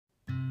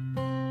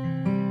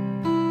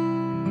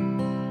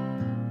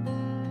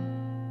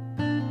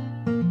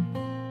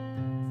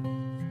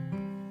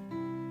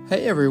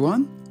Hey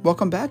everyone,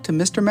 welcome back to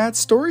Mr. Matt's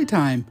Story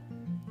Time.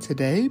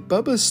 Today,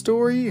 Bubba's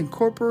story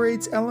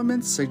incorporates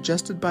elements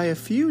suggested by a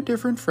few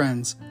different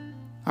friends.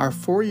 Our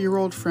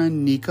 4-year-old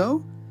friend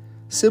Nico,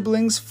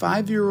 siblings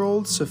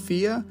 5-year-old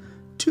Sophia,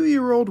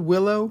 2-year-old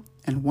Willow,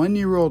 and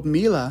 1-year-old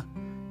Mila,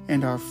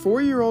 and our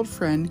 4-year-old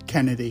friend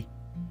Kennedy.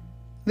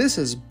 This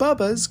is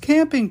Bubba's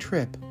camping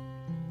trip.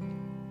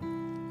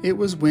 It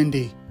was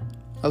windy.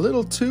 A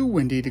little too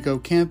windy to go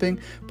camping,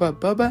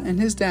 but Bubba and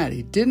his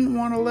daddy didn't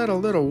want to let a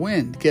little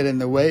wind get in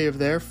the way of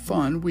their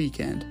fun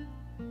weekend.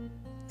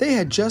 They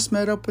had just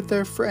met up with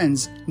their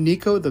friends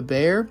Nico the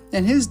bear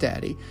and his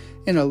daddy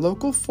in a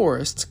local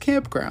forest's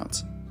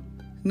campgrounds.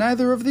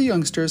 Neither of the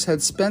youngsters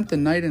had spent the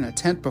night in a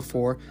tent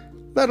before,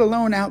 let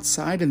alone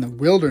outside in the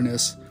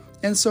wilderness,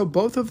 and so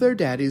both of their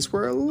daddies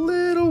were a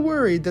little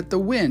worried that the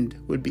wind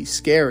would be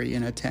scary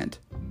in a tent.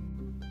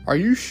 "Are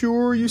you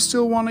sure you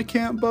still want to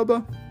camp,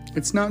 Bubba?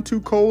 It's not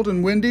too cold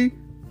and windy?"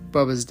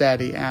 Bubba's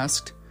daddy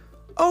asked.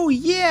 "Oh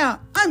yeah,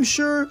 I'm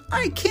sure.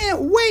 I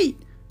can't wait,"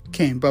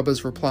 came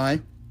Bubba's reply.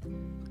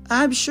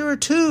 "I'm sure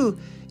too.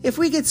 If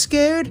we get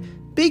scared,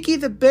 Binky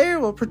the bear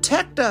will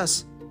protect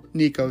us,"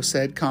 Nico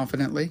said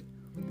confidently.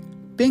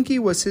 Binky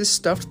was his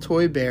stuffed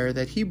toy bear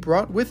that he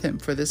brought with him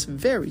for this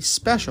very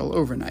special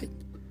overnight.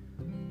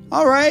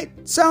 "All right,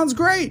 sounds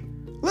great.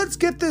 Let's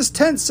get this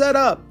tent set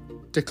up,"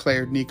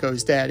 declared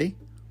Nico's daddy.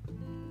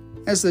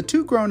 As the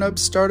two grown-ups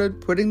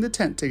started putting the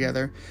tent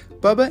together,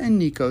 Bubba and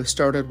Nico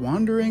started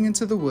wandering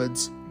into the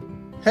woods.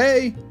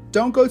 "Hey,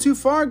 don't go too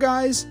far,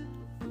 guys,"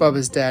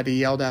 Bubba's daddy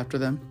yelled after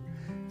them.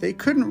 They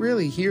couldn't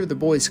really hear the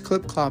boys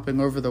clip-clopping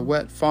over the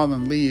wet,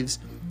 fallen leaves,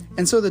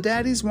 and so the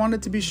daddies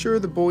wanted to be sure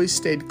the boys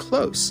stayed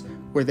close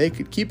where they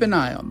could keep an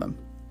eye on them.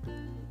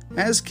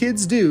 As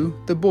kids do,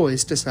 the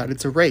boys decided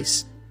to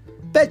race.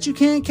 "Bet you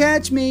can't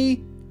catch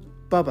me!"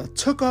 Bubba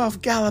took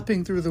off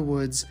galloping through the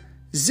woods,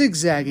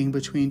 zigzagging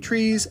between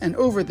trees and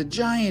over the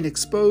giant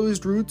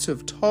exposed roots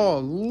of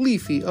tall,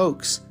 leafy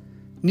oaks.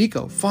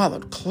 Nico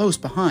followed close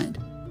behind.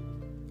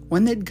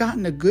 When they'd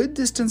gotten a good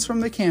distance from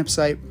the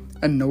campsite,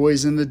 a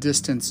noise in the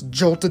distance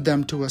jolted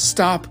them to a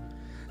stop.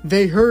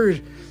 They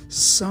heard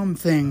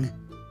something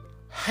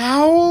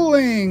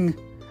howling.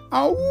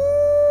 "Ow!"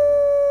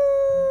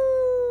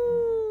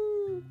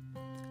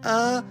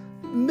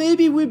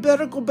 Maybe we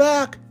better go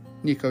back,"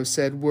 Nico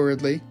said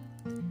worriedly.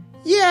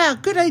 "Yeah,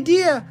 good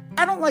idea.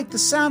 I don't like the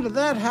sound of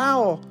that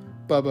howl,"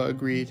 Bubba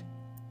agreed.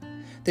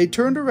 They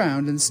turned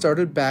around and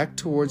started back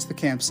towards the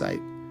campsite,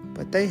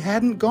 but they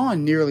hadn't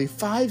gone nearly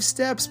 5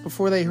 steps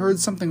before they heard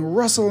something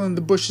rustle in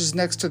the bushes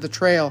next to the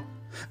trail.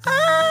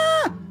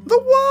 "Ah! The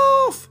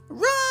wolf!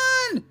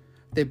 Run!"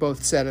 they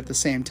both said at the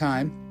same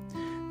time.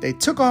 They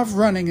took off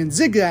running and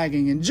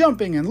zigzagging and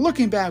jumping and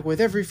looking back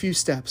with every few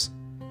steps.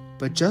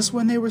 But just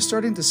when they were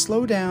starting to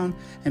slow down,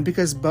 and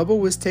because Bubba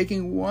was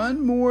taking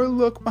one more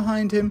look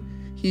behind him,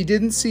 he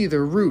didn't see the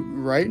root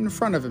right in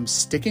front of him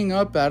sticking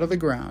up out of the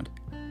ground.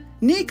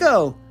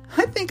 "Nico,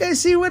 I think I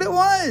see what it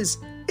was.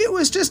 It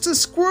was just a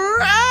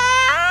squirrel."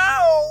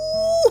 "Ow!"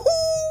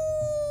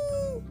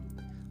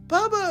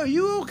 "Bubba, are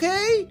you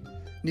okay?"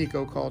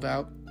 Nico called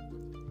out.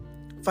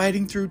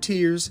 Fighting through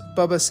tears,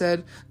 Bubba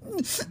said,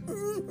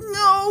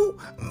 "No,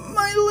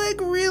 my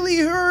leg really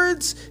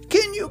hurts.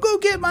 Can you go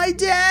get my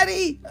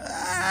daddy?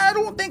 I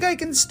don't think I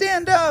can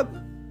stand up."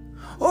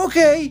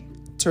 "Okay."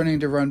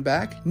 Turning to run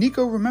back,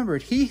 Nico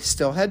remembered he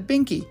still had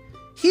Binky.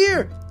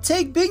 "Here,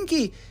 take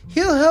Binky.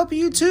 He'll help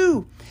you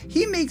too.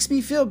 He makes me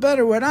feel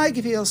better when I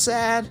feel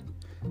sad."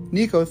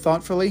 Nico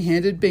thoughtfully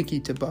handed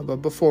Binky to Bubba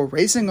before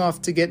racing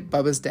off to get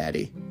Bubba's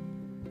daddy.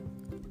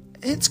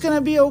 "It's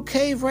gonna be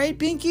okay, right,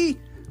 Binky?"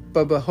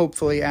 Bubba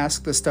hopefully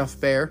asked the stuffed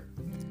bear.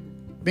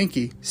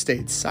 Binky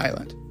stayed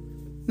silent.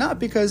 Not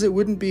because it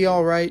wouldn't be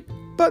all right,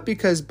 but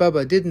because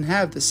Bubba didn't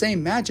have the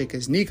same magic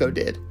as Nico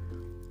did.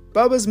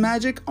 Bubba's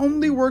magic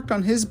only worked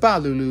on his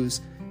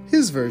Balulus,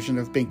 his version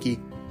of Binky,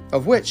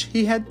 of which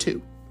he had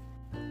 2.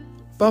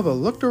 Bubba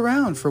looked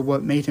around for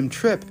what made him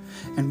trip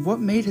and what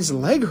made his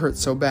leg hurt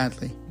so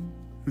badly.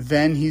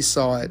 Then he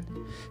saw it.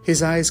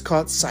 His eyes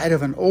caught sight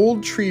of an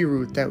old tree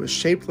root that was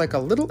shaped like a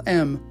little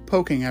M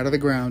poking out of the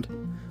ground.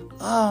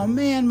 "Oh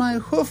man, my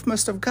hoof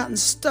must have gotten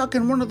stuck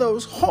in one of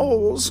those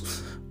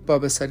holes,"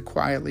 Bubba said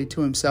quietly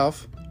to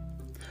himself.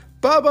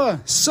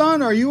 "Bubba,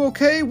 son, are you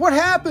okay? What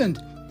happened?"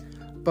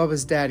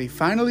 Bubba's daddy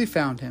finally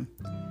found him.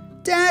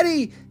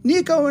 "Daddy,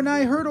 Nico and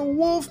I heard a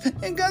wolf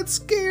and got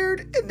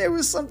scared, and there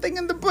was something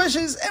in the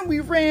bushes, and we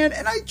ran,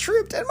 and I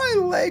tripped, and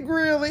my leg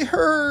really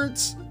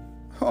hurts."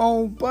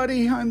 "Oh,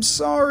 buddy, I'm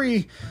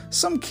sorry.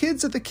 Some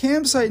kids at the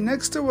campsite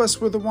next to us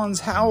were the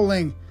ones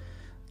howling.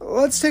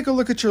 Let's take a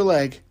look at your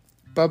leg."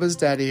 Bubba's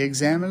daddy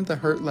examined the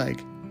hurt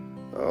leg.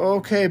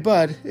 "Okay,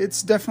 bud,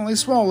 it's definitely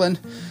swollen.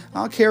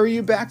 I'll carry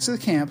you back to the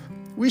camp.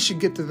 We should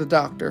get to the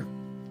doctor."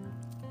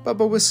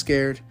 Bubba was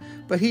scared,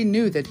 but he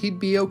knew that he'd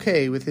be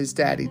okay with his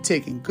daddy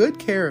taking good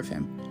care of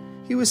him.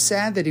 He was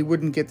sad that he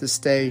wouldn't get to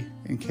stay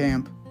in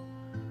camp.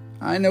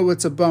 "I know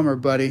it's a bummer,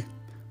 buddy,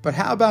 but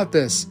how about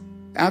this?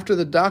 After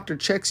the doctor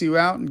checks you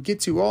out and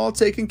gets you all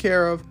taken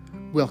care of,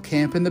 we'll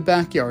camp in the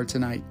backyard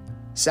tonight.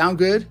 Sound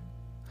good?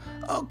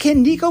 Oh,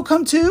 can Nico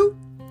come too?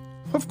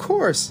 Of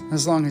course,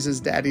 as long as his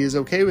daddy is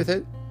okay with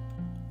it.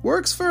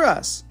 Works for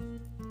us.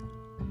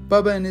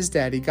 Bubba and his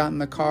daddy got in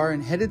the car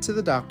and headed to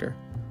the doctor.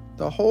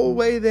 The whole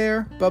way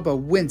there, Bubba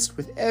winced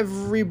with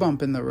every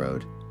bump in the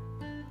road.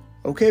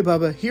 Okay,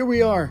 Bubba, here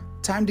we are.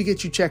 Time to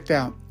get you checked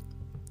out.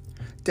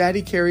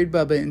 Daddy carried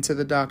Bubba into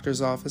the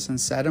doctor's office and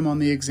sat him on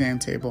the exam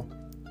table.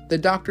 The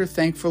doctor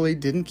thankfully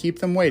didn't keep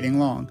them waiting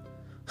long.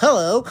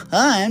 Hello,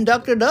 I'm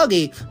Dr.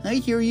 Doggy. I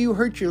hear you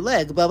hurt your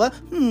leg, Bubba.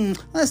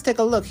 Let's take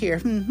a look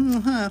here.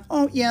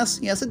 Oh, yes,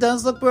 it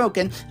does look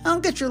broken. I'll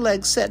get your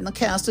leg set in a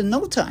cast in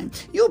no time.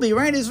 You'll be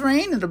right as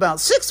rain in about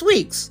 6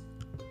 weeks.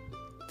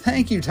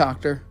 Thank you,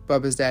 Doctor,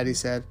 Bubba's daddy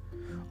said.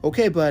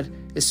 Okay, bud,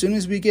 as soon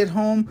as we get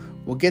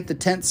home, we'll get the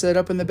tent set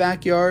up in the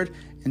backyard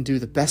and do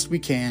the best we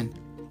can.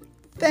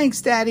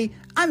 Thanks, Daddy.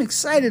 I'm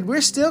excited.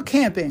 We're still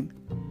camping.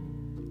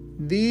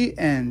 The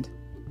end.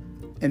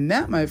 And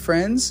that, my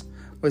friends,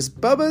 was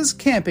Bubba's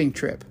camping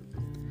trip.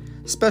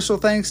 Special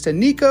thanks to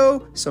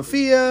Nico,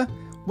 Sophia,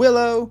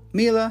 Willow,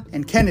 Mila,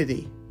 and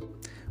Kennedy.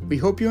 We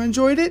hope you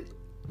enjoyed it,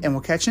 and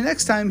we'll catch you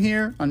next time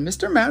here on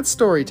Mr. Matt's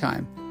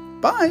Storytime.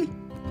 Bye!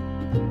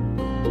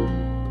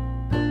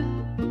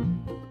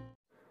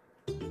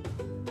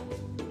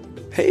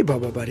 Hey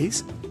Bubba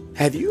Buddies,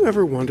 have you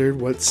ever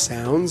wondered what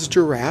sounds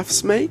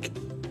giraffes make?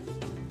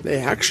 They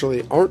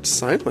actually aren't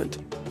silent.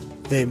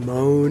 They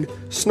moan,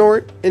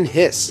 snort, and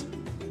hiss.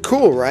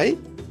 Cool, right?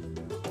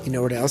 You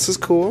know what else is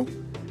cool?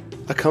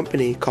 A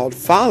company called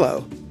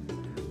Follow.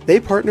 They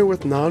partner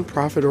with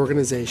non-profit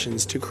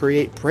organizations to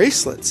create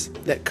bracelets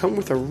that come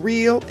with a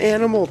real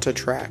animal to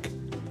track.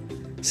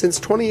 Since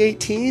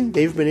 2018,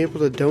 they've been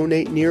able to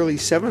donate nearly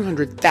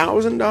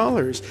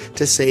 $700,000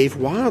 to save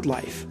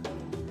wildlife.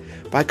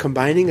 By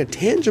combining a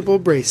tangible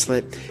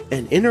bracelet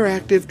and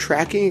interactive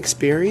tracking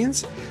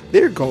experience,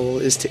 their goal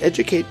is to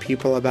educate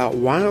people about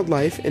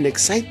wildlife and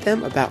excite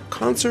them about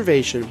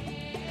conservation.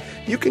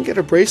 You can get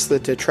a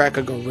bracelet to track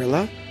a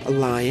gorilla, a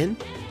lion,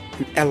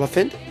 an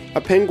elephant,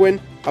 a penguin,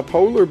 a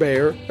polar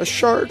bear, a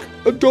shark,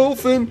 a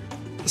dolphin,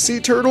 a sea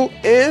turtle,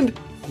 and,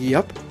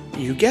 yup,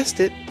 you guessed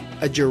it,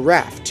 a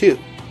giraffe too.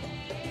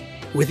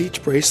 With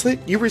each bracelet,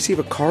 you receive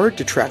a card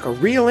to track a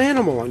real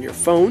animal on your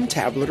phone,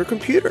 tablet, or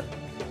computer.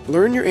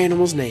 Learn your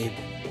animal's name,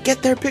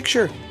 get their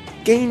picture,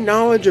 gain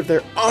knowledge of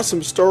their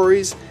awesome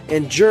stories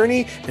and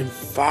journey, and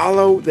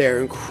follow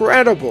their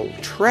incredible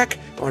trek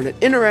on an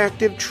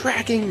interactive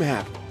tracking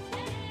map.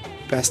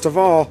 Best of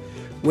all,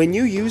 when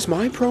you use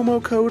my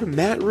promo code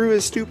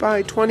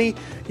MattRuistupi20,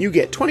 you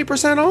get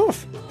 20%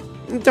 off.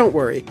 Don't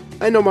worry,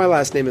 I know my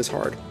last name is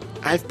hard.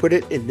 I've put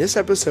it in this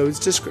episode's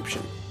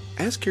description.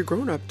 Ask your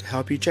grown-up to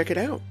help you check it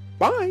out.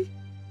 Bye!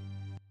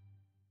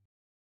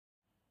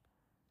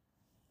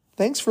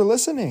 Thanks for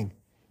listening.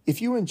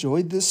 If you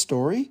enjoyed this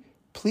story,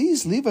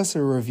 please leave us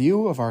a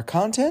review of our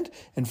content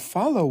and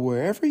follow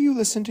wherever you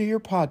listen to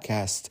your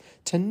podcasts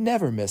to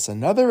never miss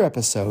another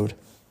episode.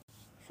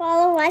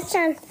 Follow us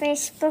on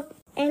Facebook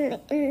and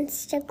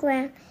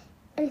Instagram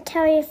and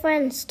tell your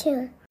friends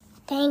too.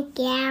 Thank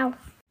you.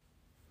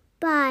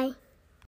 Bye.